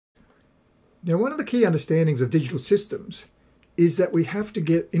Now, one of the key understandings of digital systems is that we have to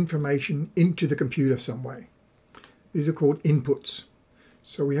get information into the computer some way. These are called inputs.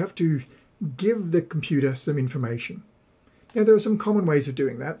 So we have to give the computer some information. Now, there are some common ways of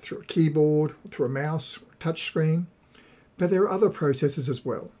doing that, through a keyboard, through a mouse, or a touch screen, but there are other processes as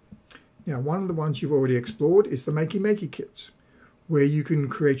well. Now, one of the ones you've already explored is the Makey kits, where you can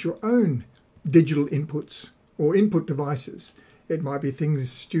create your own digital inputs or input devices. It might be things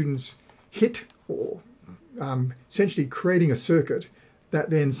students hit, or essentially creating a circuit that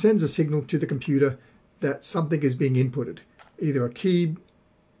then sends a signal to the computer that something is being inputted, either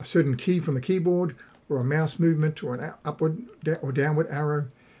a certain key from a keyboard, or a mouse movement, or an upward or downward arrow,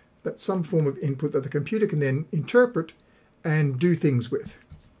 but some form of input that the computer can then interpret and do things with.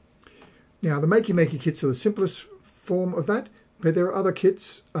 Now, the Makey kits are the simplest form of that, but there are other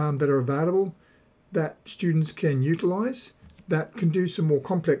kits that are available that students can utilize that can do some more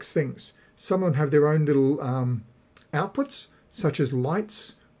complex things. Some of them have their own little outputs, such as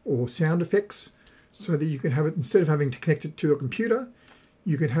lights or sound effects, so that you can have it, instead of having to connect it to a computer,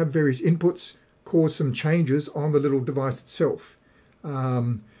 you can have various inputs cause some changes on the little device itself.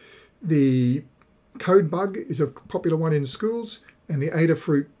 The Code Bug is a popular one in schools, and the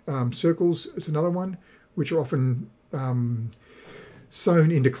Adafruit circles is another one, which are often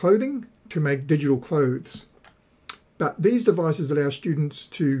sewn into clothing to make digital clothes. But these devices allow students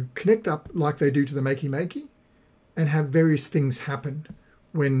to connect up like they do to the Makey and have various things happen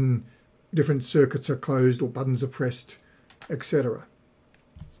when different circuits are closed or buttons are pressed, etc.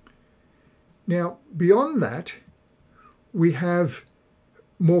 Now, beyond that, we have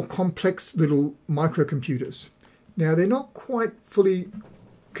more complex little microcomputers. Now, they're not quite fully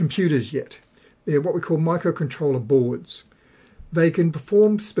computers yet. They're what we call microcontroller boards. They can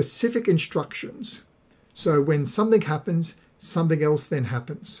perform specific instructions. So when something happens, something else then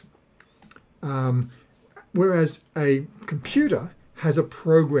happens. Whereas a computer has a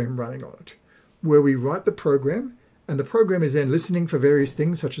program running on it, where we write the program, and the program is then listening for various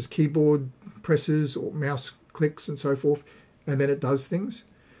things, such as keyboard presses or mouse clicks and so forth, and then it does things.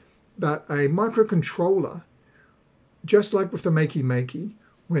 But a microcontroller, just like with the Makey,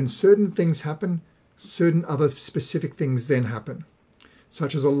 when certain things happen, certain other specific things then happen,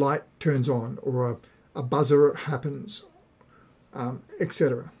 such as a light turns on or a buzzer happens,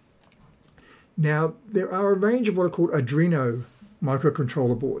 etc. Now, there are a range of what are called Arduino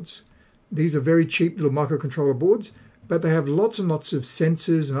microcontroller boards. These are very cheap little microcontroller boards, but they have lots and lots of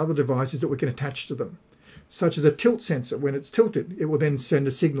sensors and other devices that we can attach to them, such as a tilt sensor. When it's tilted, it will then send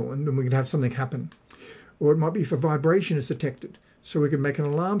a signal and then we can have something happen. Or it might be if a vibration is detected, so we can make an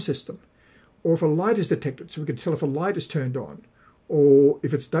alarm system. Or if a light is detected, so we can tell if a light is turned on, or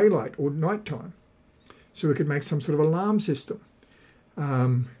if it's daylight or nighttime. So we could make some sort of alarm system.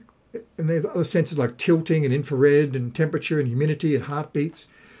 And there's other sensors like tilting and infrared and temperature and humidity and heartbeats.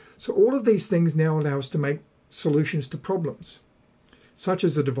 So all of these things now allow us to make solutions to problems, such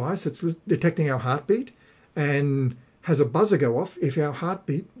as a device that's detecting our heartbeat and has a buzzer go off if our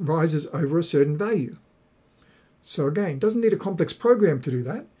heartbeat rises over a certain value. So again, doesn't need a complex program to do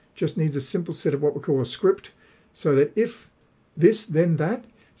that, just needs a simple set of what we call a script, so that if this, then that.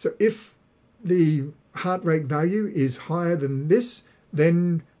 So if the heart rate value is higher than this,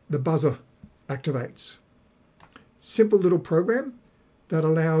 then the buzzer activates. Simple little program that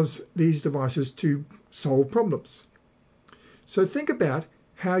allows these devices to solve problems. So think about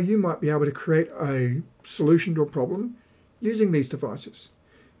how you might be able to create a solution to a problem using these devices.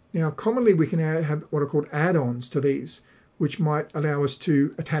 Now, commonly we can have what are called add-ons to these, which might allow us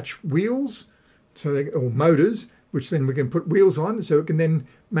to attach wheels, or motors, which then we can put wheels on, so it can then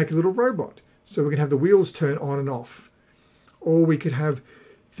make a little robot. So we can have the wheels turn on and off. Or we could have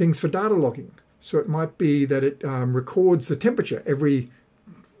things for data logging. So it might be that it records the temperature every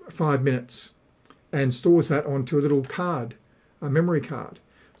 5 minutes and stores that onto a little card, a memory card.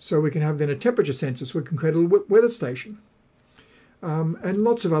 So we can have then a temperature sensor, so we can create a little weather station. And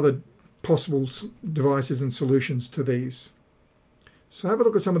lots of other possible devices and solutions to these. So have a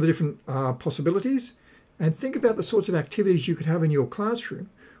look at some of the different possibilities and think about the sorts of activities you could have in your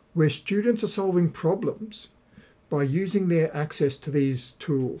classroom where students are solving problems by using their access to these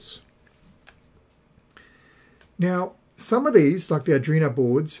tools. Now, some of these, like the Arduino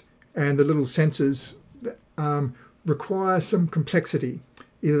boards and the little sensors, require some complexity.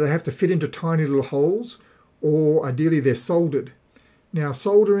 Either they have to fit into tiny little holes, or ideally they're soldered. Now,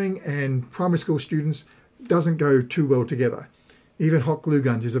 soldering and primary school students doesn't go too well together. Even hot glue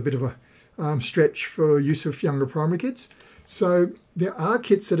guns is a bit of a stretch for use of younger primary kids. So there are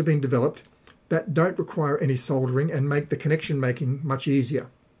kits that have been developed that don't require any soldering and make the connection making much easier.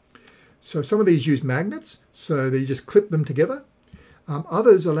 So some of these use magnets, so that you just clip them together.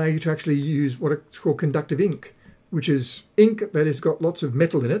 Others allow you to actually use what is called conductive ink, which is ink that has got lots of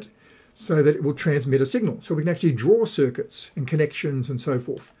metal in it so that it will transmit a signal. So we can actually draw circuits and connections and so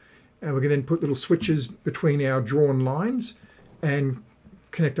forth. And we can then put little switches between our drawn lines and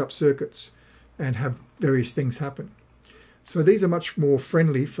connect up circuits and have various things happen. So these are much more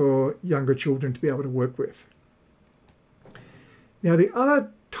friendly for younger children to be able to work with. Now the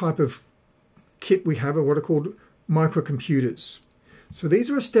other type of kit we have are what are called microcomputers. So these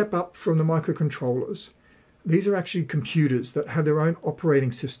are a step up from the microcontrollers. These are actually computers that have their own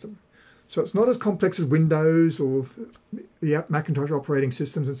operating system. So it's not as complex as Windows or the Macintosh operating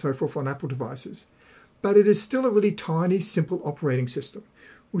systems and so forth on Apple devices. But it is still a really tiny, simple operating system,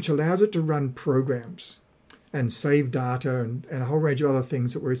 which allows it to run programs and save data and a whole range of other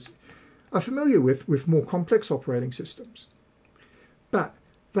things that we are familiar with more complex operating systems. But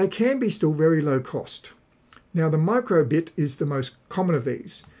they can be still very low cost. Now the microbit is the most common of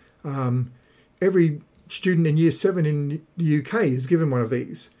these. Every student in Year 7 in the UK is given one of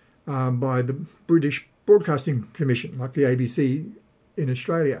these by the British Broadcasting Commission, like the ABC in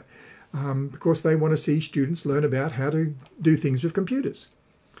Australia, because they want to see students learn about how to do things with computers.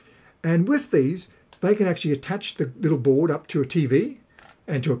 And with these, they can actually attach the little board up to a TV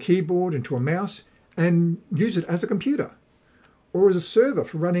and to a keyboard and to a mouse and use it as a computer or as a server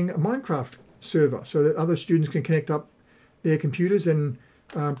for running a Minecraft server so that other students can connect up their computers and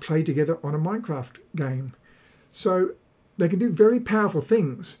play together on a Minecraft game. So they can do very powerful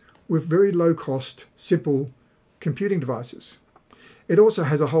things with very low cost, simple computing devices. It also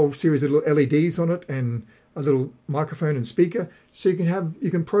has a whole series of little LEDs on it and a little microphone and speaker, so you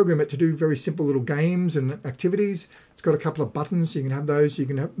can program it to do very simple little games and activities. It's got a couple of buttons, so you can have those. You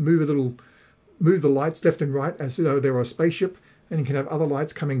can move the lights left and right as though they're a spaceship, and you can have other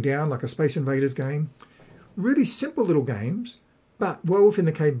lights coming down like a Space Invaders game. Really simple little games, but well within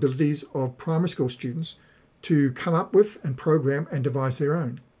the capabilities of primary school students to come up with and program and devise their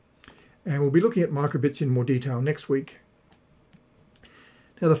own. And we'll be looking at microbits in more detail next week.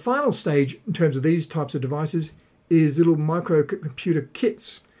 Now the final stage in terms of these types of devices is little microcomputer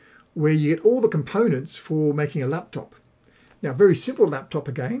kits where you get all the components for making a laptop. Now very simple laptop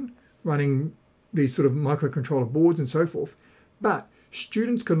again, running these sort of microcontroller boards and so forth, but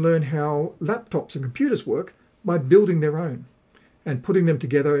students can learn how laptops and computers work by building their own and putting them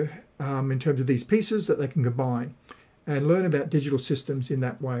together in terms of these pieces that they can combine and learn about digital systems in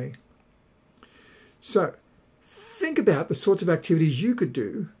that way. So think about the sorts of activities you could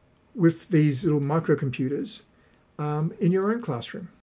do with these little microcomputers in your own classroom.